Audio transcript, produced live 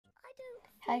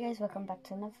Hi guys, welcome back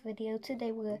to another video.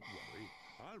 Today we're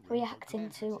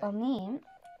reacting to a meme,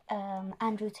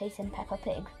 Andrew Tate and Peppa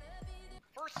Pig.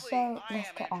 So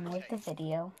let's get on with the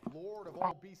video. Lord of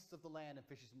all beasts of the land and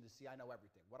fishes in the sea, I know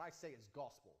everything. What I say is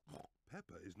gospel.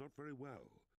 Peppa is not very well.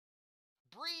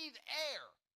 Breathe air!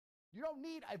 You don't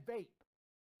need a vape.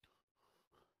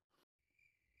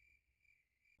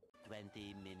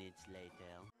 20 minutes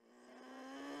later.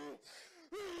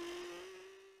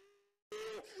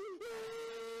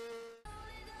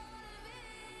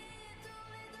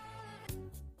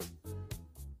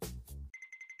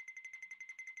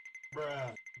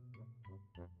 Bruh.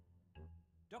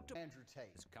 Dr. Andrew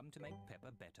Tate. has come to make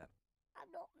Peppa better. I'm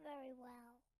not very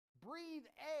well. Breathe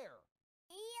air!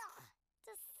 Ugh,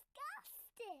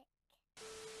 disgusting.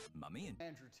 Mummy and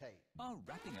Andrew Tate. are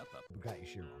wrapping up a... Got your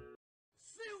shit wrong.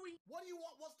 Siri! What do you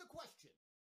want? What's the question?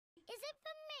 Is it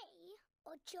for me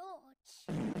or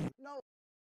George? No.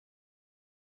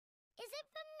 Is it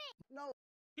for me? No.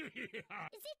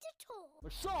 Is it a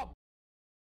talk? Shop!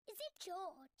 Is it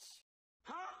George?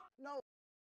 Huh? No.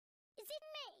 Is it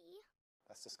me?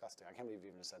 That's disgusting. I can't believe you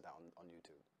even said that on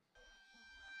YouTube.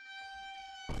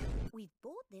 We've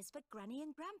bought this for Granny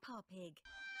and Grandpa Pig.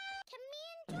 Can me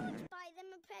and George buy them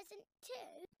a present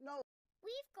too? No.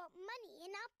 We've got money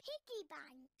in our piggy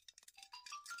bank.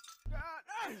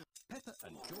 Peppa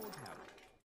and George have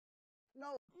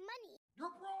No. Money. You're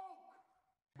broke!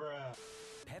 Bruh.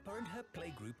 Peppa and her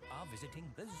playgroup are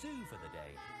visiting the zoo for the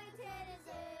day.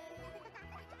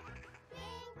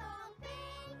 Bing bong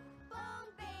bing, bong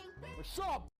bing bing.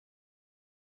 Shop!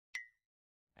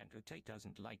 Andrew Tate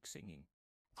doesn't like singing.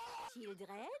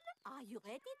 Children, are you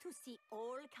ready to see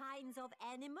all kinds of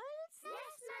animals?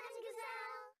 Yes, Madam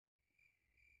Gazelle.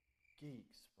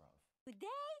 Geeks, bruv.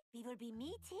 Today, we will be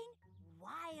meeting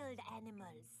wild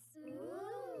animals.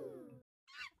 Ooh.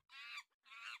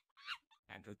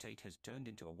 Andrew Tate has turned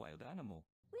into a wild animal.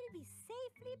 We'll be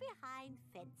safely behind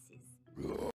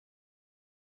fences.